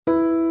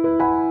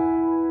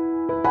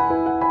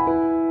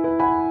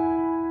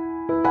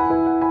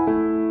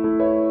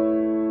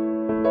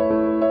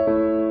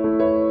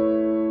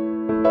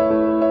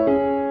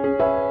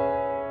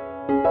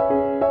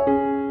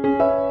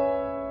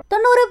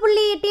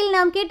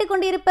நாம்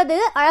கேட்டுக்கொண்டிருப்பது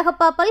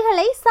அழகப்பா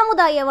பல்கலை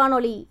சமுதாய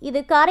வானொலி.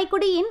 இது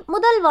காரைக்குடியின்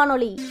முதல்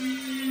வானொலி.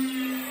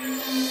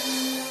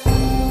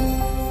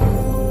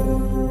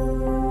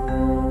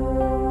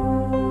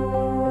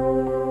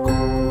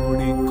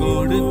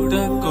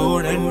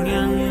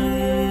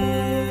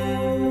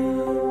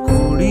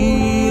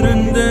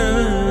 குடியிருந்த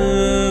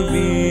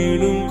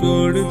வீடும்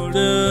கொடுத்த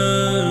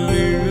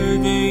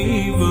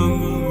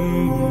தெய்வம்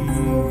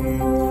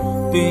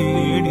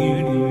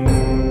தேடிடும்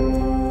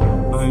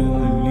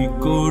அள்ளி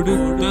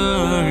கொடுத்த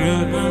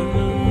அழகன்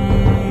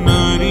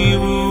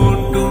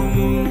அறிவூட்டும்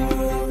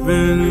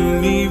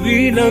வெள்ளி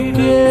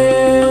விளக்கு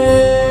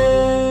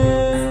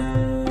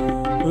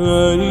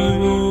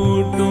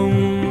அறிவூட்டும்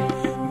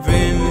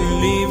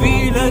வெள்ளி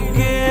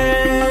விளக்கு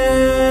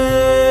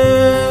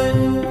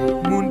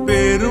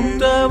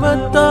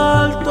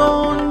தவத்தால்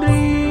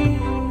தோன்றி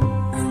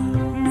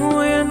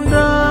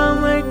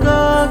முயன்றாமை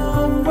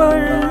காக்கும்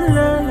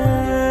வள்ளலே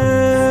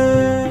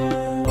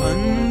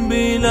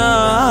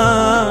அன்பிலார்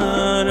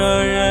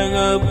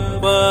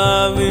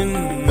அழகப்பாவின்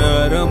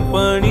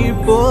அறம்பணி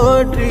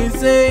போற்றி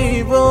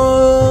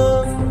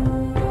செய்வோம்,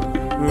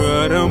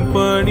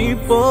 அறம்பணி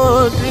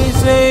போற்றி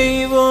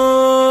செய்வோம்.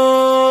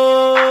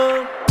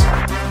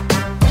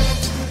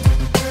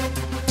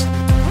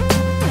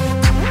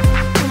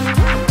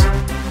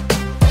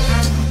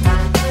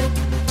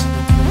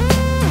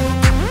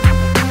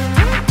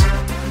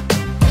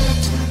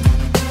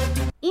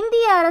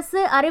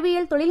 அரசு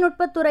அறிவியல்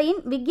தொழில்நுட்பத்துறையின்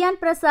விக்யான்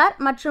பிரசார்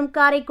மற்றும்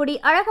காரைக்குடி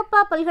அழகப்பா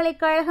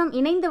பல்கலைக்கழகம்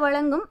இணைந்து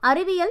வழங்கும்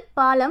அறிவியல்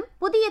பாலம்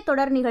புதிய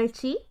தொடர்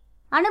நிகழ்ச்சி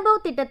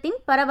அனுபவ் திட்டத்தின்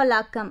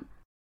பரவலாக்கம்.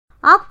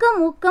 ஆக்கம்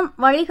ஊக்கம்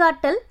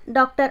வழிகாட்டல்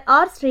டாக்டர்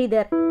ஆர்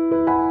ஸ்ரீதர்.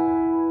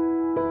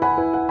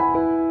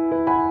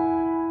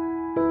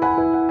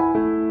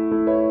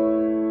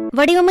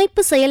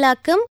 வடிவமைப்பு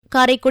செயலாக்கம்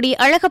காரைக்குடி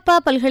அழகப்பா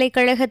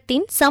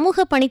பல்கலைக்கழகத்தின்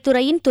சமூக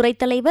பணித்துறையின்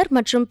துறைத் தலைவர்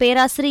மற்றும்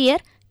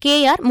பேராசிரியர்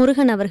KR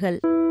முருகன் அவர்கள்.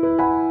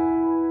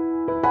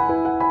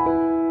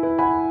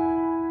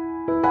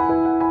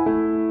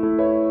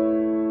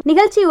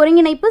 நிகழ்ச்சி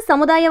ஒருங்கிணைப்பு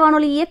சமுதாய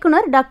வானொலி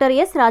இயக்குனர் டாக்டர்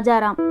S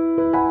ராஜாராம்.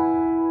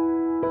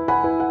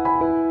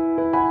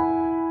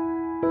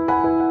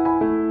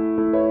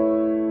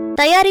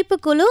 தயாரிப்பு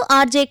குழு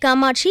RJ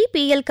Kamakshi,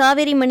 PL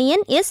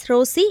Kaverimaniyan, S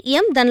Rousey,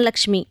 M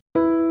Dhanalakshmi.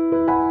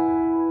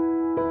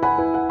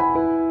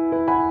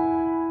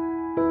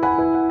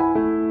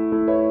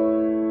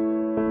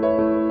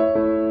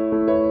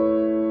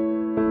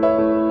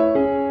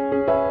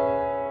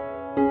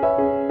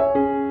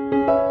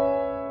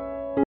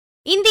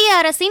 இந்திய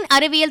அரசின்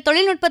அறிவியல்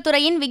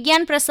தொழில்நுட்பத்துறையின்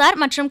விக்யான் பிரசார்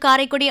மற்றும்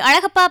காரைக்குடி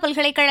அழகப்பா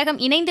பல்கலைக்கழகம்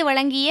இணைந்து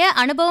வழங்கிய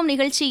அனுபவம்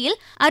நிகழ்ச்சியில்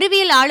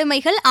அறிவியல்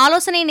ஆளுமைகள்,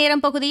 ஆலோசனை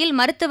நேரம் பகுதியில்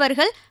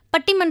மருத்துவர்கள்,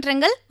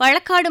 பட்டிமன்றங்கள்,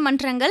 வழக்காடு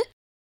மன்றங்கள்,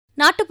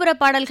 நாட்டுப்புற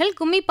பாடல்கள்,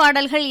 கும்மி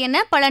பாடல்கள்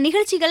என பல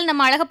நிகழ்ச்சிகள்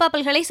நம்ம அழகப்பா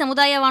பல்கலை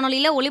சமுதாய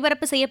வானொலியில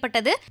ஒளிபரப்பு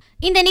செய்யப்பட்டது.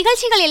 இந்த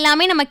நிகழ்ச்சிகள்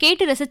எல்லாமே நம்ம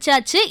கேட்டு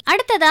ரசிச்சாச்சு.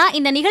 அடுத்ததா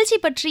இந்த நிகழ்ச்சி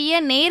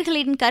பற்றிய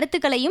நேயர்களின்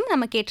கருத்துக்களையும்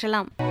நம்ம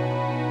கேட்கலாம்.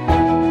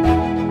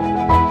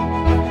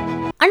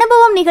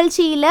 அனுபவம்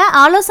நிகழ்ச்சியில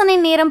ஆலோசனை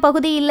நேரம்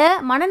பகுதியில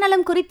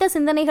மனநலம் குறித்த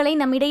சிந்தனைகளை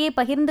நம்மிடையே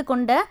பகிர்ந்து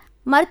கொண்ட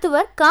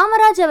மருத்துவர்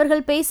காமராஜ்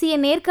அவர்கள் பேசிய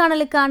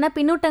நேர்காணலுக்கான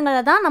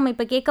பின்னூட்டங்களை தான் நம்ம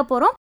இப்ப கேட்க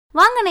போறோம்.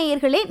 வாங்க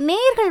நேயர்களே,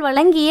 நேயர்கள்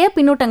வழங்கிய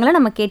பின்னூட்டங்களை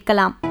நம்ம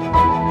கேட்கலாம்.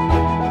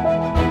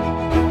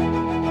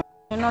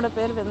 என்னோட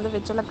பேர்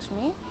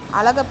விஜயலட்சுமி.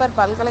 அழகப்பர்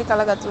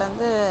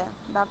பல்கலைக்கழகத்துலேருந்து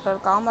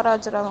டாக்டர்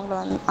காமராஜர்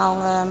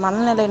அவங்க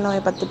மனநிலை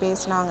நோயை பற்றி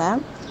பேசினாங்க,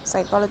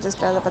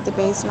 சைக்காலஜிஸ்ட் அதை பற்றி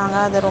பேசினாங்க.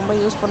 அது ரொம்ப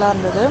யூஸ்ஃபுல்லாக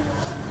இருந்தது.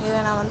 இதை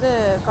நான்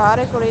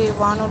காரைக்குடி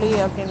வானொலி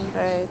அப்படின்ற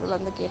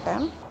இதில்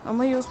கேட்டேன்.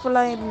 ரொம்ப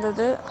யூஸ்ஃபுல்லாக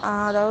இருந்தது.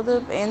 அதாவது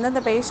எந்தெந்த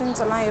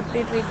பேஷண்ட்ஸ் எல்லாம்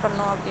எப்படி ட்ரீட்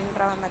பண்ணணும்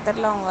அப்படின்ற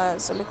மெத்தடில் அவங்க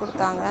சொல்லி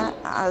கொடுத்தாங்க.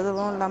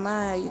 அதுவும்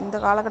இல்லாமல் இந்த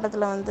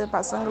காலகட்டத்தில்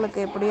பசங்களுக்கு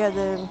எப்படி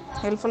அது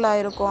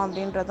ஹெல்ப்ஃபுல்லாக இருக்கும்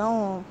அப்படின்றதும்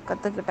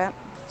கற்றுக்கிட்டேன்.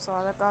 ஸோ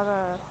அதற்காக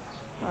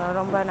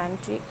ரொம்ப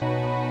நன்றி.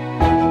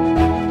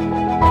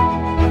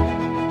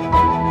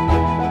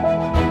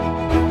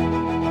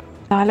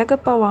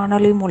 அழகப்பா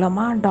வானொலி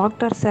மூலமாக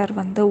டாக்டர் சார்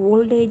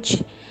ஓல்டேஜ்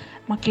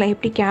மக்களை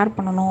எப்படி கேர்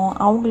பண்ணணும்,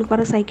 அவங்களுக்கு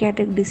வர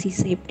சைக்கியாட்ரிக் டிசீஸ்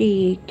எப்படி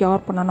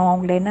க்யூர் பண்ணணும்,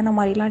 அவங்கள என்னென்ன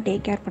மாதிரிலாம்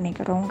டேக் கேர்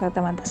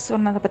பண்ணிக்கிறோங்கிறத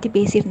சொன்னதை பற்றி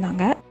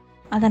பேசியிருந்தாங்க.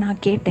 அதை நான்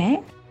கேட்டேன்.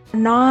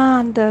 நான்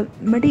அந்த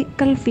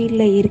மெடிக்கல்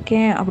ஃபீல்டில்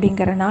இருக்கேன்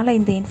அப்படிங்கிறனால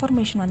இந்த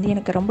இன்ஃபர்மேஷன்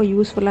எனக்கு ரொம்ப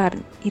யூஸ்ஃபுல்லாக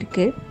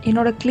இருக்குது.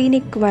 என்னோடய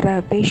கிளினிக் வர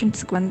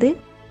பேஷண்ட்ஸுக்கு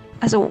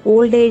அஸ்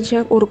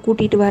ஓல்டேஜை ஒரு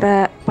கூட்டிகிட்டு வர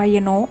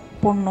பையனோ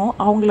பொண்ணோ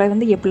அவங்கள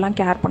எப்படிலாம்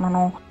கேர்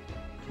பண்ணணும்,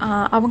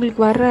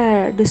 அவங்களுக்கு வர்ற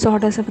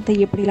டிஸார்டர்ஸை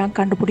எப்படிலாம்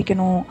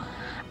கண்டுபிடிக்கணும்,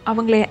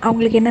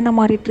 அவங்களுக்கு என்னென்ன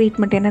மாதிரி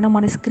ட்ரீட்மெண்ட், என்னென்ன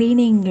மாதிரி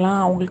ஸ்க்ரீனிங்லாம்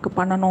அவங்களுக்கு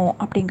பண்ணணும்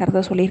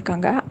அப்படிங்கிறத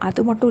சொல்லியிருக்காங்க.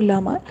 அது மட்டும்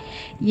இல்லாமல்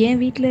என்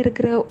வீட்டில்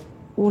இருக்கிற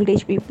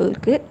ஓல்டேஜ்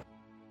பீப்புளுக்கு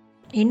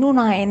இன்னும்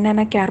நான்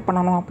என்னென்ன கேர்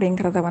பண்ணணும்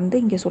அப்படிங்கிறத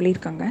இங்கே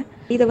சொல்லியிருக்காங்க.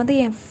 இதை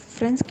என்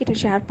ஃப்ரெண்ட்ஸ் கிட்ட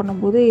ஷேர்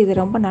பண்ணும்போது இது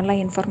ரொம்ப நல்ல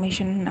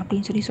இன்ஃபர்மேஷன்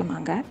அப்படின்னு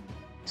சொன்னாங்க.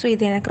 ஸோ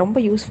இது எனக்கு ரொம்ப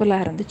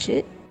யூஸ்ஃபுல்லாக இருந்துச்சு.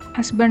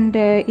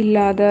 ஹஸ்பண்டு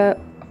இல்லாத,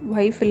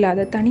 ஒய்ஃப்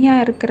இல்லாத,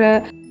 தனியாக இருக்கிற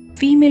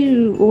ஃபீமேல்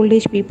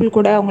ஓல்டேஜ் பீப்புள்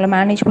கூட அவங்கள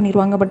மேனேஜ்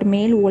பண்ணிடுவாங்க. பட்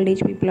மேல்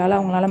ஓல்டேஜ் பீப்புளால்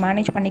அவங்களால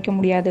மேனேஜ் பண்ணிக்க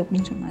முடியாது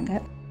அப்படின்னு சொன்னாங்க.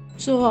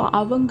 ஸோ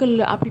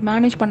அப்படி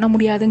மேனேஜ் பண்ண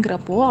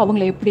முடியாதுங்கிறப்போ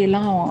அவங்கள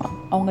எப்படியெல்லாம்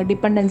அவங்க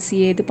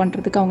டிபெண்டன்சியை இது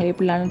பண்ணுறதுக்கு அவங்க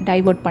எப்படிலாம்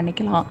டைவர்ட்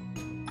பண்ணிக்கலாம்,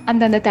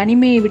 அந்த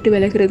தனிமையை விட்டு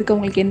விலகிறதுக்கு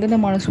அவங்களுக்கு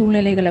எந்தெந்தமான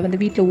சூழ்நிலைகளை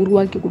வீட்டில்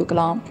உருவாக்கி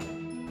கொடுக்கலாம்.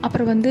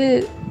 அப்புறம்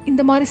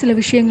இந்த மாதிரி சில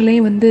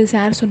விஷயங்களையும்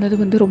சார்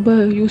சொன்னது ரொம்ப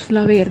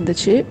யூஸ்ஃபுல்லாகவே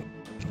இருந்துச்சு.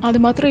 அது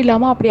மாத்திரம்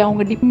இல்லாமல் அப்படி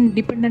அவங்க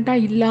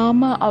டிபெண்ட்டாக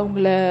இல்லாமல்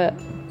அவங்கள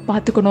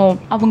பார்த்துக்கணும்,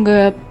 அவங்க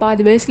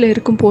பாதி வயசில்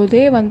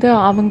இருக்கும்போதே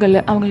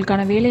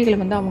அவங்களுக்கான வேலைகளை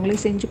அவங்களே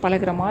செஞ்சு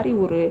பழகிற மாதிரி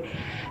ஒரு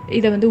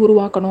இதை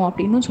உருவாக்கணும்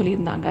அப்படின்னு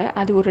சொல்லியிருந்தாங்க.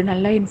 அது ஒரு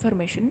நல்ல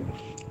இன்ஃபர்மேஷன்.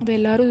 அதை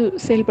எல்லோரும்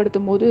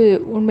செயல்படுத்தும் போது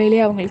உண்மையிலே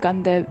அவங்களுக்கு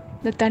அந்த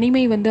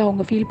தனிமை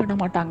அவங்க ஃபீல் பண்ண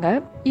மாட்டாங்க.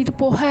 இது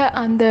போக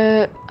அந்த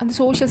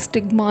சோஷியல்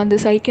ஸ்டிக்மா, அந்த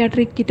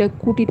சைக்கியாட்ரிக் கிட்ட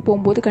கூட்டிகிட்டு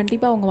போகும்போது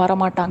கண்டிப்பாக அவங்க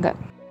வரமாட்டாங்க.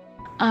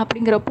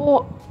 அப்படிங்கிறப்போ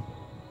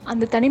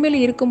அந்த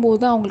தனிமையில்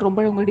இருக்கும்போது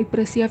அவங்க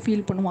டிப்ரெஸிவாக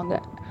ஃபீல் பண்ணுவாங்க.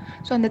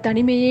 ஸோ அந்த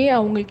தனிமையே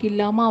அவங்களுக்கு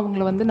இல்லாமல்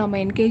அவங்கள நம்ம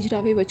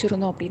என்கேஜாகவே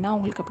வச்சுருந்தோம் அப்படின்னா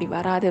அவங்களுக்கு அப்படி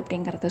வராது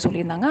அப்படிங்கிறத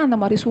சொல்லியிருந்தாங்க. அந்த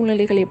மாதிரி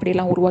சூழ்நிலைகள்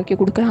எப்படியெல்லாம் உருவாக்கி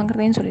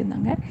கொடுக்கலாங்கிறதையும்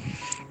சொல்லியிருந்தாங்க.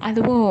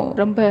 அதுவும்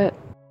ரொம்ப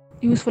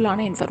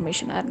யூஸ்ஃபுல்லான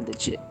இன்ஃபர்மேஷனாக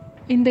இருந்துச்சு.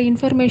 இந்த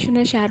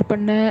இன்ஃபர்மேஷனை ஷேர்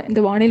பண்ண,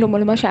 இந்த வானிலை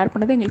மூலமாக ஷேர்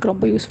பண்ணது எங்களுக்கு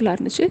ரொம்ப யூஸ்ஃபுல்லாக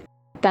இருந்துச்சு.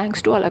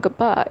 Thanks to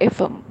Alagappa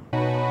FM.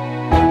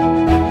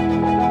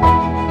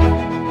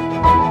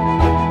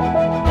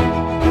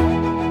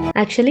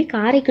 Actually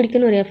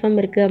காரைக்குடிக்குன்னு ஒரு எஃப்எம்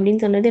இருக்குது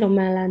அப்படின்னு சொன்னதே ரொம்ப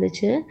நல்லா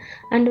இருந்துச்சு.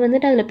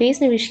 அண்ட் அதில்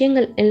பேசின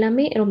விஷயங்கள்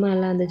எல்லாமே ரொம்ப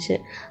நல்லா இருந்துச்சு.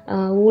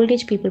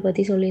 ஓல்டேஜ் பீப்புள்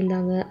பற்றி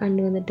சொல்லியிருந்தாங்க.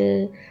 அண்ட்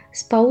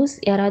ஸ்பவுஸ்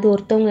யாராவது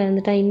ஒருத்தவங்க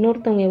இருந்துட்டால்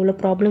இன்னொருத்தவங்க எவ்வளோ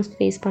ப்ராப்ளம்ஸ்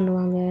ஃபேஸ்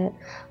பண்ணுவாங்க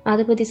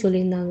அதை பற்றி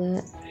சொல்லியிருந்தாங்க.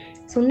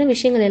 சொன்ன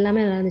விஷயங்கள்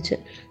எல்லாமே நல்லா இருந்துச்சு.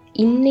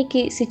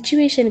 இன்றைக்கி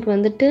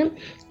சிச்சுவேஷனுக்கு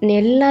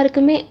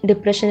எல்லாருக்குமே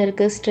டிப்ரெஷன்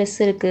இருக்குது, ஸ்ட்ரெஸ்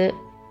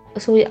இருக்குது.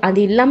 ஸோ அது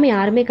இல்லாமல்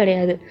யாருமே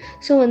கிடையாது.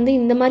 ஸோ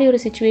இந்த மாதிரி ஒரு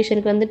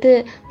சிச்சுவேஷனுக்கு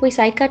போய்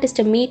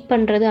சைக்காட்டிஸ்ட்டை மீட்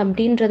பண்ணுறது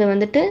அப்படின்றத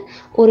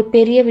ஒரு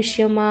பெரிய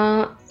விஷயமா,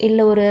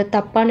 இல்லை ஒரு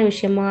தப்பான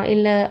விஷயமா,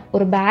 இல்லை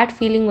ஒரு பேட்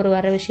ஃபீலிங்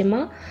வர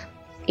விஷயமா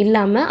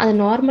இல்லாமல் அதை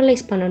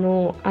நார்மலைஸ்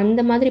பண்ணணும்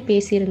அந்த மாதிரி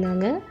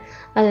பேசியிருந்தாங்க.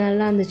 அது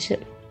நல்லா இருந்துச்சு.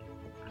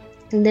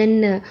 தென்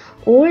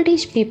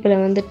ஓல்டேஜ் பீப்புளை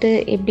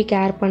எப்படி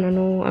கேர்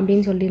பண்ணணும்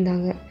அப்படின்னு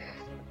சொல்லியிருந்தாங்க.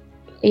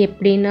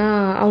 எப்படின்னா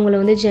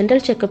அவங்கள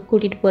ஜென்ரல் செக்கப்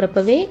கூட்டிகிட்டு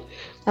போகிறப்பவே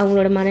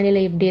அவங்களோட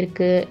மனநிலை எப்படி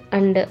இருக்குது,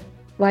 அண்டு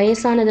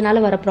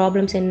வயசானதுனால வர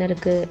ப்ராப்ளம்ஸ் என்ன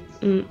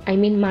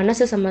இருக்குது,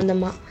 மனசு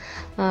சம்மந்தமாக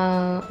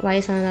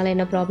வயசானதுனால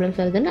என்ன ப்ராப்ளம்ஸ்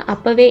வருதுன்னு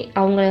அப்போவே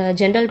அவங்க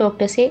ஜென்ரல்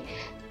டாக்டர்ஸே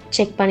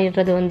செக்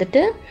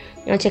பண்ணிடுறது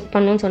செக்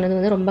பண்ணணும்னு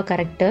சொன்னது ரொம்ப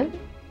கரெக்டு.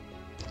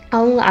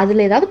 அவங்க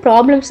அதில் ஏதாவது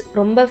ப்ராப்ளம்ஸ்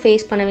ரொம்ப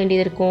ஃபேஸ் பண்ண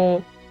வேண்டியது இருக்கும்,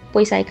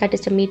 போய்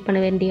சைக்காட்டிஸ்ட்டை மீட் பண்ண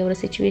வேண்டிய ஒரு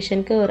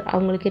சுச்சுவேஷனுக்கு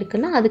அவங்களுக்கு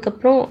இருக்குன்னா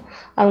அதுக்கப்புறம்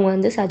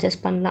அவங்க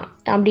சஜஸ்ட் பண்ணலாம்.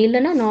 அப்படி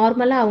இல்லைன்னா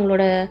நார்மலாக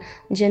அவங்களோட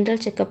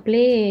ஜென்ரல்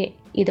செக்கப்லேயே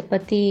இதை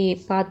பற்றி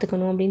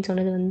பார்த்துக்கணும் அப்படின்னு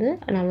சொன்னது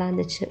நல்லா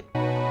இருந்துச்சு.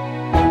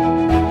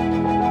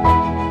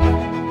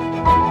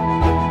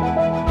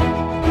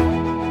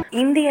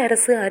 இந்திய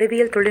அரசு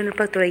அறிவியல்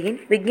தொழில்நுட்பத்துறையின்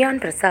விக்யான்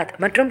பிரசாத்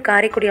மற்றும்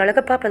காரைக்குடி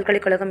அழகப்பா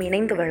பல்கலைக்கழகம்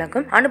இணைந்து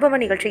வழங்கும் அனுபவ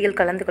நிகழ்ச்சியில்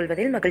கலந்து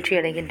கொள்வதில் மகிழ்ச்சி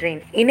அடைகின்றேன்.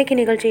 இன்னைக்கு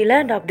நிகழ்ச்சியில்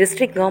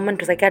district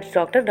government psychiatrist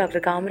doctor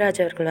doctor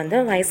Kamaraj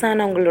அவர்கள்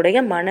வயசானவங்களுடைய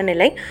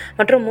மனநிலை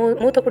மற்றும்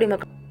மூத்த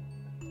குடிமக்களுக்கு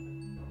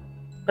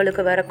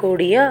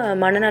வரக்கூடிய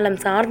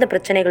மனநலம் சார்ந்த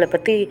பிரச்சனைகளை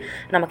பற்றி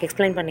நமக்கு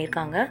எக்ஸ்பிளைன்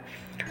பண்ணியிருக்காங்க.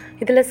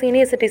 இதில்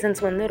சீனியர்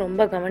சிட்டிசன்ஸ்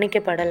ரொம்ப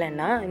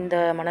கவனிக்கப்படலைன்னா இந்த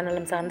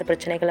மனநலம் சார்ந்த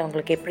பிரச்சனைகள்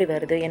அவங்களுக்கு எப்படி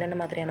வருது, என்னென்ன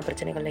மாதிரியான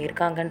பிரச்சனைகளில்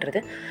இருக்காங்கன்றது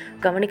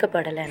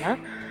கவனிக்கப்படலைன்னா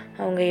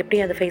அவங்க எப்படி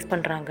அதை ஃபேஸ்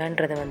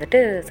பண்ணுறாங்கன்றதை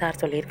சார்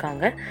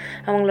சொல்லியிருக்காங்க.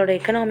 அவங்களோட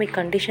எக்கனாமிக்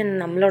கண்டிஷன்,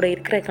 நம்மளோட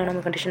இருக்கிற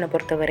எக்கனாமிக் கண்டிஷனை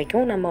பொறுத்த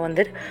வரைக்கும்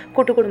நம்ம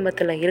கூட்டு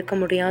குடும்பத்தில் இருக்க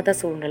முடியாத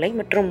சூழ்நிலை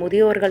மற்றும்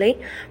முதியோர்களை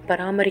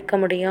பராமரிக்க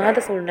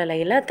முடியாத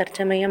சூழ்நிலையில்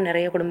தற்சமயம்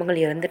நிறைய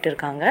குடும்பங்கள் இருந்துட்டு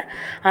இருக்காங்க.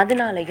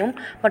 அதனாலையும்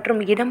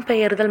மற்றும்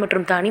இடம்பெயர்தல்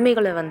மற்றும்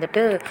தனிமைகளை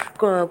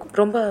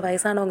ரொம்ப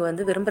வயசானவங்க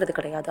விரும்புறது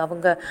கிடையாது.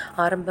 அவங்க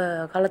ஆரம்ப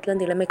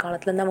காலத்துலேருந்து இளமை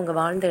காலத்துலேருந்து அவங்க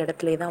வாழ்ந்த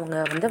இடத்துலே தான்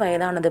அவங்க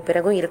வயதானது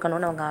பிறகும்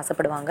இருக்கணும்னு அவங்க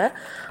ஆசைப்படுவாங்க.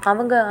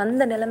 அவங்க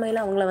அந்த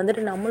நிலைமையில் அவங்கள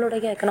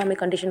நம்மளுடைய எக்கனாமிக்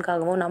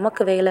கண்டிஷனுக்காகவும்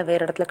நமக்கு வேலை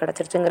வேறு இடத்துல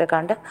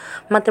கிடச்சிருச்சுங்கிறக்காண்ட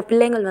மற்ற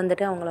பிள்ளைங்கள்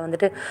அவங்கள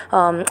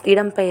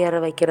இடம்பெயர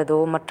வைக்கிறதோ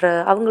மற்ற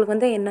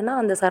அவங்களுக்கு என்னென்னா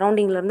அந்த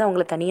சரௌண்டிங்லேருந்து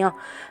அவங்கள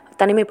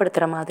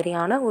தனிமைப்படுத்துகிற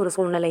மாதிரியான ஒரு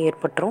சூழ்நிலை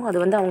ஏற்பட்டுரும். அது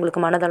அவங்களுக்கு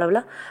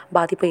மனதளவில்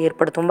பாதிப்பை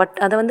ஏற்படுத்தும். பட்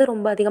அதை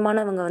ரொம்ப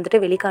அதிகமான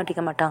அவங்க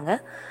வெளிக்காட்டிக்க மாட்டாங்க.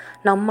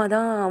 நம்ம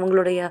தான்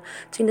அவங்களுடைய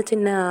சின்ன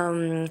சின்ன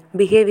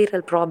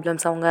பிஹேவியரல்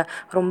ப்ராப்ளம்ஸ், அவங்க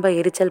ரொம்ப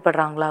எரிச்சல்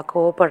படுறாங்களா,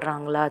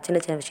 கோவப்படுறாங்களா, சின்ன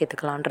சின்ன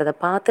விஷயத்துக்கலான்றதை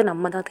பார்த்து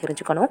நம்ம தான்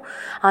தெரிஞ்சுக்கணும்.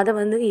 அதை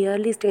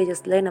இயர்லி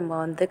ஸ்டேஜஸ்லேயே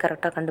நம்ம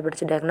கரெக்டாக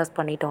கண்டுபிடிச்சி டயக்னோஸ்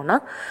பண்ணிட்டோன்னா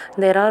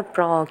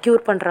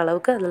க்யூர் பண்ணுற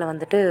அளவுக்கு அதில்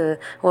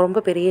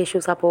ரொம்ப பெரிய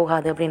இஷ்யூஸாக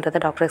போகாது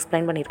அப்படின்றத டாக்டர்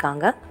எக்ஸ்பிளைன்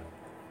பண்ணியிருக்காங்க.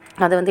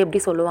 அதை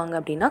எப்படி சொல்லுவாங்க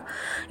அப்படின்னா,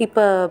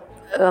 இப்போ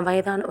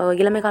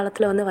இளமை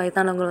காலத்தில்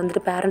வயதானவங்க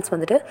பேரண்ட்ஸ்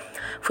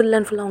ஃபுல்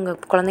அண்ட் ஃபுல்லாக அவங்க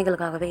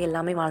குழந்தைகளுக்காகவே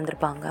எல்லாமே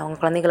வாழ்ந்திருப்பாங்க, அவங்க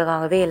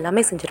குழந்தைகளுக்காகவே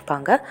எல்லாமே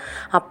செஞ்சுருப்பாங்க.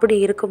 அப்படி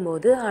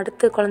இருக்கும்போது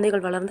அடுத்து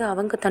குழந்தைகள் வளர்ந்து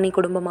அவங்க தனி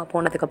குடும்பமாக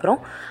போனதுக்கப்புறம்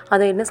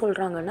அதை என்ன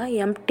சொல்கிறாங்கன்னா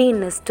எம்டி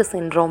நெஸ்ட்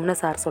சிண்ட்ரோம்னு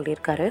சார்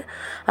சொல்லியிருக்காரு.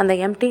 அந்த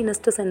எம்டி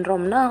நெஸ்ட்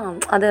சிண்ட்ரோம்னா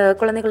அதை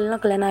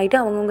குழந்தைகள்லாம் கல்யாணம் ஆகிட்டு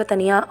அவங்கவுங்க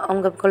தனியாக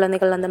அவங்க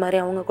குழந்தைகள் அந்த மாதிரி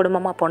அவங்க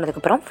குடும்பமாக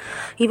போனதுக்கப்புறம்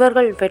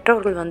இவர்கள்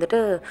பெற்றோர்கள்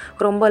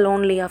ரொம்ப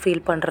லோன்லியாக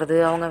ஃபீல் பண்ணுறது,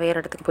 அவங்க வேறு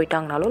இடத்துக்கு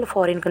போயிட்டாங்கனாலோ இல்லை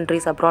ஃபாரின்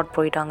கண்ட்ரிஸ் அப்ராட்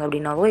போயிட்டாங்க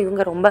அப்படின்னாவோ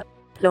இவங்க ரொம்ப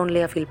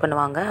லோன்லியாக ஃபீல்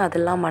பண்ணுவாங்க.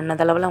 அதெல்லாம்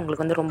மனதளவில்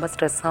அவங்களுக்கு வந்து ரொம்ப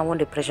ஸ்ட்ரெஸ்ஸாகவும்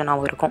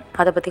டிப்ரெஷனாகவும் இருக்கும்.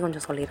 அதை பற்றி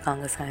கொஞ்சம்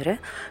சொல்லியிருக்காங்க சார்.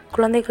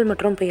 குழந்தைகள்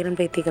மற்றும் பேரன்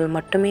பேத்திகள்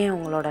மட்டுமே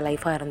அவங்களோட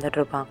லைஃபாக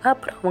இருந்துகிட்ருப்பாங்க.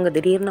 அப்புறம் அவங்க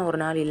திடீர்னு ஒரு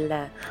நாள்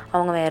இல்லை,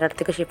 அவங்க வேறு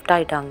இடத்துக்கு ஷிஃப்ட்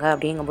ஆகிட்டாங்க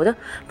அப்படிங்கும்போது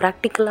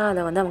ப்ராக்டிக்கலாக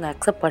அதை வந்து அவங்க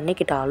அக்செப்ட்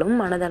பண்ணிக்கிட்டாலும்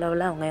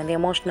மனதளவில் அவங்க வந்து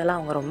எமோஷ்னலாக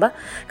அவங்க ரொம்ப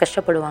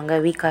கஷ்டப்படுவாங்க,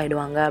 வீக்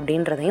ஆகிடுவாங்க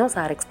அப்படின்றதையும்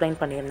சார் எக்ஸ்பிளைன்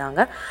பண்ணியிருந்தாங்க.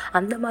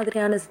 அந்த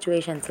மாதிரியான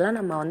சுச்சுவேஷன்ஸில்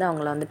நம்ம வந்து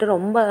அவங்கள வந்துட்டு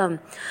ரொம்ப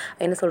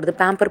என்ன சொல்கிறது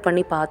பேம்பர்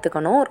பண்ணி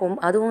பார்த்துக்கணும்.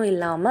 அதுவும்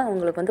இல்லாமல்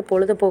அவங்களுக்கு வந்து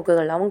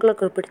பொழுதுபோக்குகள்,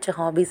 அவங்களுக்கு பிடிச்ச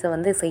ஹாபீஸை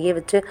வந்து செய்ய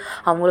வச்சு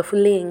அவங்கள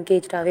ஃபுல்லி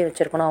என்கேஜ்டாகவே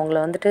வச்சுருக்கணும். அவங்கள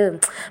வந்துட்டு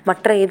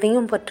மற்ற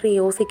எதையும் பற்றி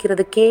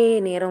யோசிக்கிறதுக்கே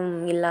நேரம்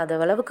இல்லாத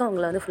அளவுக்கு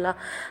அவங்கள வந்து ஃபுல்லாக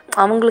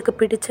அவங்களுக்கு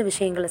பிடிச்ச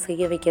விஷயங்களை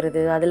செய்ய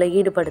வைக்கிறது, அதில்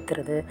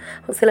ஈடுபடுத்துறது.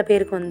 சில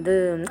பேருக்கு வந்து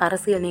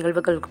அரசியல்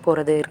நிகழ்வுகளுக்கு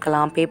போகிறது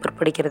இருக்கலாம், பேப்பர்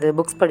படிக்கிறது,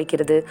 புக்ஸ்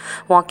படிக்கிறது,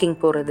 வாக்கிங்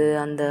போகிறது,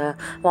 அந்த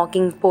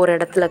வாக்கிங் போகிற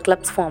இடத்துல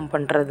கிளப்ஸ் ஃபார்ம்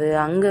பண்ணுறது,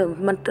 அங்கே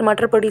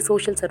மற்றபடி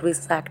சோஷியல்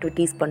சர்வீஸ்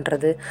ஆக்டிவிட்டீஸ்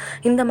பண்ணுறது,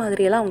 இந்த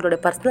மாதிரியெல்லாம் அவங்களோட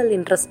பர்சனல்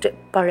இன்ட்ரெஸ்ட்,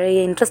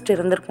 பழைய இன்ட்ரெஸ்ட்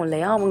இருந்திருக்கும்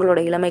இல்லையா, அவங்களோட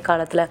இளமை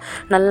காலத்தில்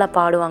நல்லா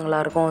பாடுவாங்களா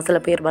இருக்கும், சில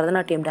பேர்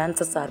பரதநாட்டியம்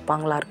டான்ஸஸாக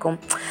இருப்பாங்களா இருக்கும்.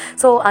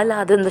 ஸோ அதில்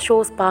அது இந்த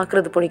ஷோஸ்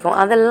பார்க்குறது பிடிக்கும்.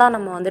 அதெல்லாம்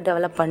நம்ம வந்து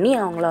டெவலப் பண்ணி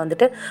அவங்கள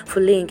வந்துட்டு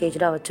ஃபுல்லி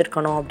என்கேஜாக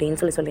வச்சுருக்கணும் அப்படின்னு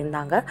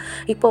சொல்லியிருந்தாங்க.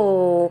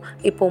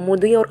 இப்போது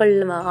முதியோர்கள்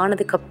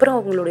ஆனதுக்கப்புறம்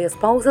அவங்களுடைய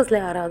ஸ்பௌசஸில்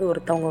யாராவது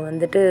ஒருத்தவங்க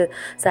வந்துட்டு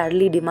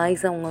சடன்லி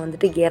டிமைஸ், அவங்க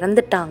வந்துட்டு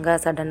இறந்துட்டாங்க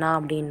சடனாக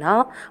அப்படின்னா,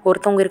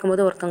 ஒருத்தவங்க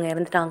இருக்கும்போது ஒருத்தவங்க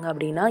இறந்துட்டாங்க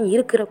அப்படின்னா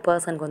இருக்கிற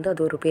பர்சனுக்கு வந்து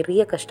அது ஒரு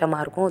பெரிய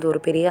கஷ்டமாக இருக்கும். அது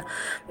ஒரு பெரிய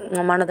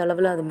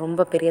மனதளவில் அது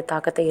ரொம்ப பெரிய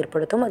தாக்கத்தை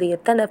ஏற்படுத்தும். அது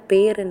எத்தனை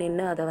பேர்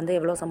நின்று அதை வந்து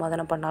எவ்வளோ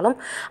சமாதானம் பண்ணாலும்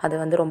அதை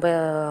வந்து ரொம்ப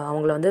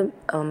அவங்கள வந்து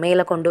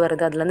மேலே கொண்டு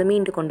வரது, அதுலேருந்து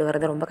மீண்டு கொண்டு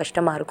வரது ரொம்ப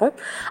கஷ்டமாக இருக்கும்.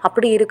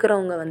 அப்படி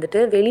இருக்கிறவங்க வந்துட்டு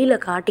வெளியில்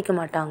காட்டிக்க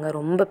மாட்டாங்க.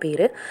 ரொம்ப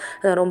பேர்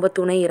ரொம்ப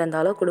துணை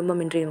இருந்தாலும்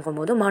குடும்பமின்றி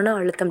இருக்கும்போது மன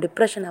அழுத்தம்,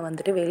 டிப்ரெஷனை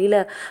வந்துட்டு வெளியில்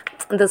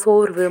இந்த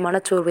சோர்வு,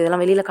 மனச்சோர்வு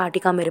இதெல்லாம் வெளியில்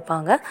காட்டிக்காமல்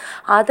இருப்பாங்க.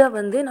 அதை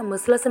வந்து நம்ம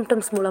சில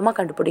சிம்டம்ஸ் மூலமாக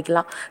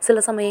கண்டுபிடிக்கலாம். சில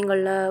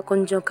சமயங்களில்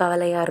கொஞ்சம்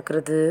கவலையாக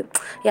இருக்கிறது,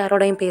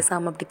 யாரோடையும்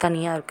பேசாமல் அப்படி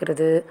தனியாக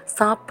இருக்கிறது,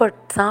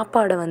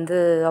 சாப்பாடை வந்து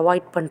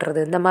அவாய்ட் பண்ணுறது,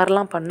 இந்த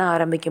மாதிரிலாம் பண்ண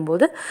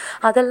ஆரம்பிக்கும்போது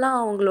அதெல்லாம்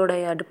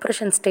அவங்களுடைய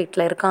டிப்ரெஷன்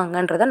ஸ்டேட்டில்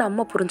இருக்காங்கன்றதை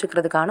நம்ம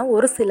புரிஞ்சுக்கிறதுக்கான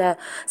ஒரு சில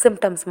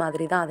சிம்டம்ஸ்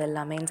மாதிரி தான் அது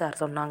எல்லாமே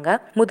சார் சொன்னாங்க.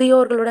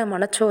 முதியோர்களோட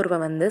மனச்சோர்வை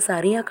வந்து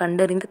சரியாக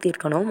கண்டறிந்து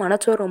தீர்க்கணும்.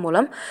 மனச்சோர்வு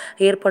மூலம்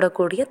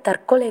ஏற்படக்கூடிய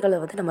தற்கொலைகளை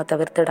வந்து நம்ம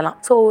தவிர்த்திடலாம்.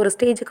 ஸோ ஒரு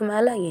ஸ்டேஜுக்கு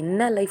மேலே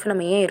என்ன லைஃப்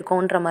நம்ம ஏன்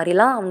இருக்கோன்ற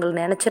மாதிரிலாம் அவங்களை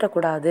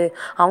நினச்சிடக்கூடாது.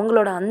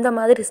 அவங்களோட அந்த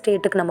மாதிரி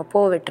ஸ்டேட்டுக்கு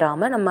நம்ம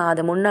விட்டுறாமல் நம்ம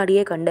அதை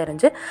முன்னாடியே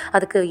கண்டறிஞ்சு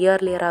அதுக்கு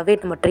இயர்லியராகவே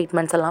நம்ம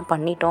ட்ரீட்மெண்ட்ஸ் எல்லாம்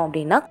பண்ணிட்டோம்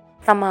அப்படின்னா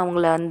நம்ம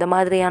அவங்கள அந்த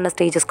மாதிரியான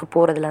ஸ்டேஜஸ்க்கு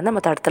போகிறதுலேருந்து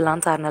நம்ம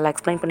தடுத்துடலாம்னு சார் நல்லா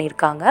எக்ஸ்பிளைன்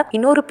பண்ணியிருக்காங்க.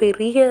 இன்னொரு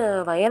பெரிய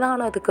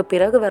வயதானதுக்கு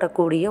பிறகு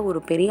வரக்கூடிய ஒரு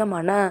பெரிய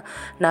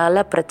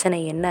மனநல பிரச்சனை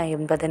என்ன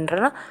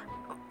என்பதுன்றனா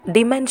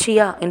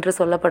டிமென்ஷியா என்று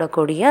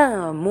சொல்லப்படக்கூடிய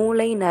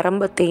மூளை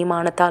நரம்பு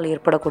தேய்மானத்தால்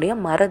ஏற்படக்கூடிய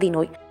மறதி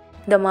நோய்.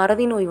 இந்த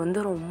மறதி நோய் வந்து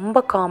ரொம்ப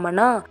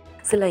காமனாக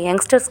சில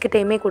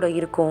யங்ஸ்டர்ஸ்கிட்டையுமே கூட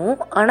இருக்கும்.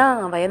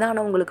 ஆனால்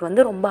வயதானவங்களுக்கு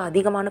வந்து ரொம்ப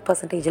அதிகமான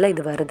பர்சன்டேஜில்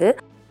இது வருது.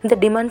 இந்த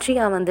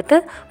டிமென்ஷியா வந்துட்டு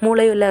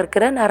மூளையில்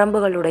இருக்கிற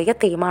நரம்புகளுடைய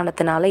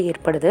தேய்மானத்தினால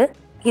ஏற்படுது.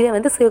 இதை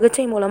வந்து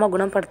சிகிச்சை மூலமாக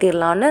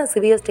குணப்படுத்திடலான்னு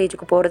சிவியர்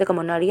ஸ்டேஜுக்கு போகிறதுக்கு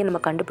முன்னாடியே நம்ம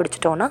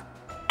கண்டுபிடிச்சிட்டோன்னா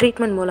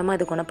ட்ரீட்மெண்ட் மூலமாக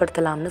இது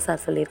குணப்படுத்தலாம்னு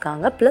சார்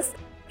சொல்லியிருக்காங்க. ப்ளஸ்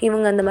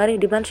இவங்க அந்த மாதிரி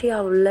டிமென்ஷியா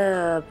உள்ள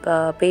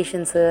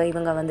பேஷண்ட்ஸு,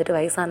 இவங்க வந்துட்டு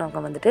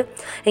வயசானவங்க வந்துட்டு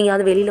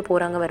எங்கேயாவது வெளியில்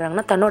போகிறாங்க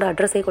வர்றாங்கன்னா தன்னோட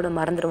அட்ரஸே கூட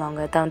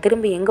மறந்துடுவாங்க. தான்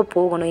திரும்பி எங்கே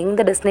போகணும்,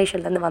 எந்த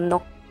டெஸ்டினேஷன்லேருந்து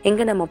வந்தோம்,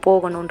 எங்கே நம்ம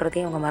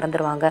போகணுன்றதையும் அவங்க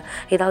மறந்துடுவாங்க.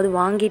 ஏதாவது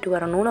வாங்கிட்டு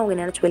வரணும்னு அவங்க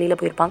நினச்சி வெளியில்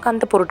போயிருப்பாங்க,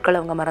 அந்த பொருட்களை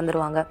அவங்க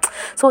மறந்துடுவாங்க.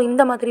 ஸோ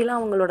இந்த மாதிரிலாம்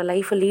அவங்களோட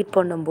லைஃப்பை லீட்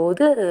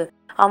பண்ணும்போது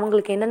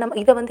அவங்களுக்கு என்னென்ன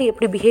இதை வந்து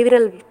எப்படி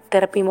பிஹேவியரல்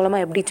தெரப்பி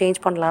மூலமாக எப்படி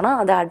சேஞ்ச் பண்ணலான்னா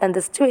அதை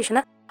அந்த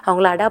சிச்சுவேஷனை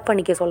அவங்கள அடாப்ட்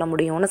பண்ணிக்க சொல்ல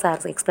முடியும்னு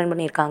சார் எக்ஸ்பிளைன்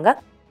பண்ணியிருக்காங்க.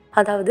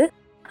 அதாவது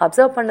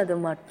அப்சர்வ் பண்ணது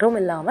மட்டும்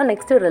இல்லாமல்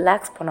நெக்ஸ்ட்டு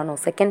ரிலாக்ஸ் பண்ணணும்.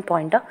 செகண்ட்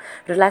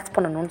பாயிண்ட்டாக ரிலாக்ஸ்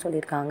பண்ணணும்னு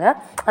சொல்லியிருக்காங்க.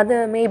 அது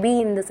மேபி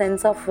இந்த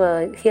sense of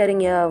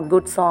hearing a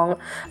good song,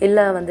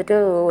 இல்லை வந்துட்டு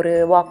ஒரு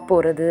வாக்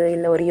போகிறது,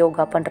 இல்லை ஒரு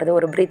யோகா பண்ணுறது,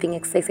 ஒரு ப்ரீத்திங்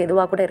எக்ஸசைஸ்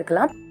எதுவாக கூட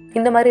இருக்கலாம்.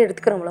 இந்த மாதிரி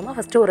எடுத்துக்கிற மூலமாக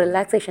ஃபஸ்ட்டு ஒரு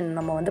ரிலாக்ஸேஷன்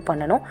நம்ம வந்து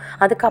பண்ணணும்.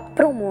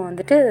 அதுக்கப்புறம்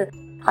வந்துட்டு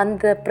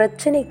அந்த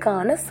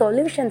பிரச்சனைக்கான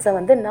சொல்யூஷன்ஸை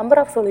வந்து நம்பர்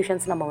ஆஃப்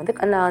சொல்யூஷன்ஸ்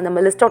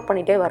நம்ம லிஸ்ட் அவுட்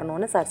பண்ணிகிட்டே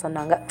வரணும்னு சார்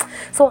சொன்னாங்க.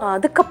 ஸோ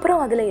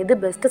அதுக்கப்புறம் அதில் எது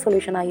பெஸ்ட்டு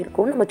சொல்யூஷனாக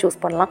இருக்கும்னு நம்ம சூஸ்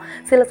பண்ணலாம்.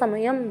 சில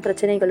சமயம்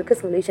பிரச்சனைகளுக்கு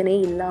சொல்யூஷனே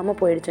இல்லாமல்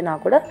போயிடுச்சுன்னா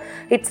கூட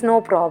இட்ஸ் நோ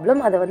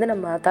ப்ராப்ளம். அதை வந்து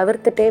நம்ம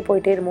தவிர்த்துட்டே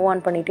போயிட்டே மூவ்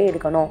ஆன் பண்ணிகிட்டே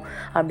இருக்கணும்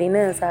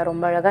அப்படின்னு சார்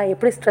ரொம்ப அழகாக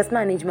எப்படி ஸ்ட்ரெஸ்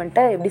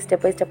மேனேஜ்மெண்ட்டை எப்படி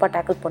ஸ்டெப் பை ஸ்டெப்பாக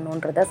டேக்கிள்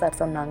பண்ணுன்றதை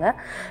சார் சொன்னாங்க.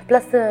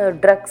 Plus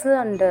drugs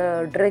and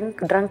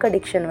drunk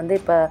addiction வந்து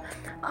இப்போ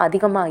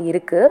அதிகமாக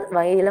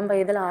இருக்குது. இளம்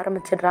வயதில்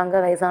ஆரம்பிச்சிடுறாங்க,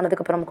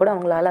 வயசானதுக்கு அப்புறம் கூட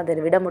அவங்களால அதை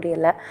விட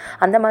முடியலை.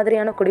 அந்த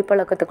மாதிரியான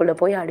குடிப்பழக்கத்துக்குள்ளே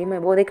போய்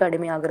போதைக்கு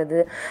அடிமையாகிறது,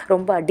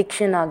 ரொம்ப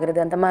அடிக்ஷன் ஆகுறது,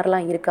 அந்த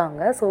மாதிரிலாம்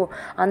இருக்காங்க. ஸோ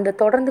அந்த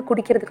தொடர்ந்து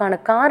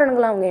குடிக்கிறதுக்கான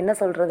காரணங்களை அவங்க என்ன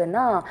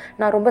சொல்கிறதுன்னா,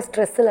 நான் ரொம்ப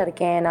ஸ்ட்ரெஸ்ஸில்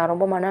இருக்கேன், நான்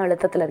ரொம்ப மன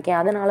அழுத்தத்தில்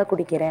இருக்கேன், அதனால்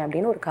குடிக்கிறேன்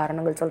அப்படின்னு ஒரு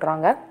காரணங்கள்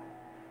சொல்கிறாங்க.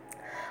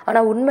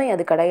 ஆனால் உண்மை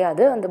அது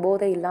கிடையாது. அந்த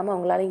போதை இல்லாமல்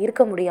அவங்களால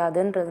இருக்க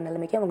முடியாதுன்றது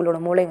நிலைமைக்கு அவங்களோட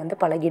மூளை வந்து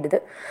பழகிடுது.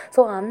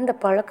 ஸோ அந்த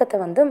பழக்கத்தை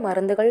வந்து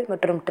மருந்துகள்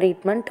மற்றும்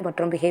ட்ரீட்மெண்ட்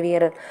மற்றும்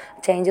பிஹேவியரல்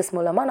சேஞ்சஸ்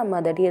மூலமாக நம்ம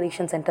அந்த டி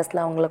அடிக்ஷன்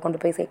சென்டர்ஸில் அவங்கள கொண்டு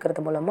போய்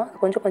சேர்க்கறது மூலமாக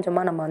கொஞ்சம்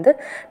கொஞ்சமாக நம்ம வந்து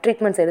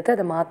ட்ரீட்மெண்ட்ஸ் எடுத்து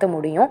அதை மாற்ற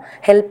முடியும்.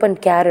 ஹெல்ப்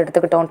அண்ட் கேர்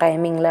எடுத்துக்கிட்டோம்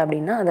டைமிங்கில்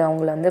அப்படின்னா அது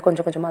அவங்கள வந்து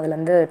கொஞ்சம் கொஞ்சமாக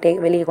அதுலேருந்து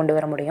வெளியே கொண்டு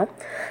வர முடியும்.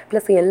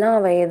 ப்ளஸ் எல்லா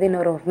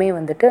வயதினருமே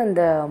வந்துட்டு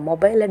அந்த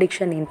மொபைல்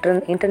அடிக்ஷன்,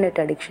 இன்டர்நெட்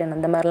அடிக்ஷன்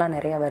அந்த மாதிரிலாம்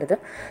நிறையா வருது.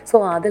 ஸோ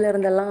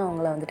அதுலேருந்தெல்லாம்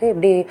அவங்கள வந்துட்டு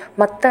எப்படி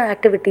மற்ற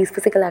ஆக்டிவிட்டீஸ்,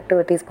 ஃபிசிக்கல்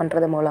ஆக்டிவிட்டீஸ்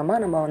பண்ணுறது மூலமாக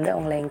நம்ம வந்து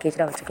அவங்கள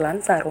என்கேஜாக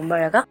வச்சுக்கலான்னு சார் ரொம்ப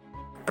அழகாக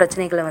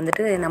பிரச்சனைகளை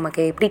வந்துட்டு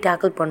நமக்கு எப்படி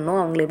டேக்கிள் பண்ணணும்,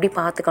 அவங்கள எப்படி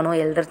பார்த்துக்கணும்,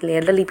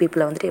 எல்டர்லி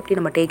பீப்புளை வந்துட்டு எப்படி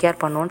நம்ம டேக்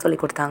கேர் பண்ணணும்னு சொல்லி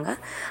கொடுத்தாங்க.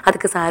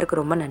 அதுக்கு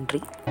சாருக்கு ரொம்ப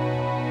நன்றி.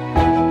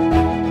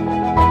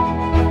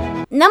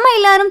 நம்ம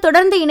எல்லாரும்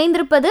தொடர்ந்து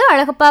இணைந்திருப்பது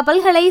அழகப்பா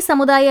பல்கலை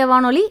சமுதாய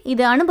வானொலி.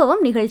 இது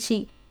அனுபவம் நிகழ்ச்சி.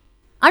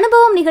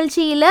 அனுபவம்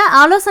நிகழ்ச்சியில்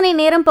ஆலோசனை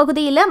நேரம்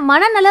பகுதியில்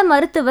மனநல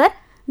மருத்துவர்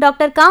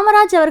டாக்டர்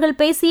காமராஜ் அவர்கள்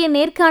பேசிய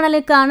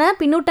நேர்காணலுக்கான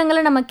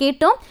பின்னூட்டங்களை நம்ம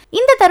கேட்டோம்.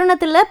 இந்த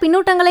தருணத்தில்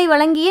பின்னூட்டங்களை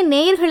வழங்கிய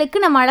நேயர்களுக்கு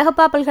நம்ம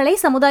அழகப்பா பல்கலை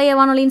சமுதாய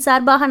வானொலியின்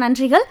சார்பாக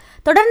நன்றிகள்.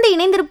 தொடர்ந்து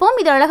இணைந்திருப்போம்.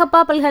 இது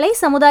அழகப்பா பல்கலை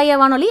சமுதாய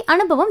வானொலி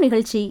அனுபவம்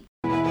நிகழ்ச்சி.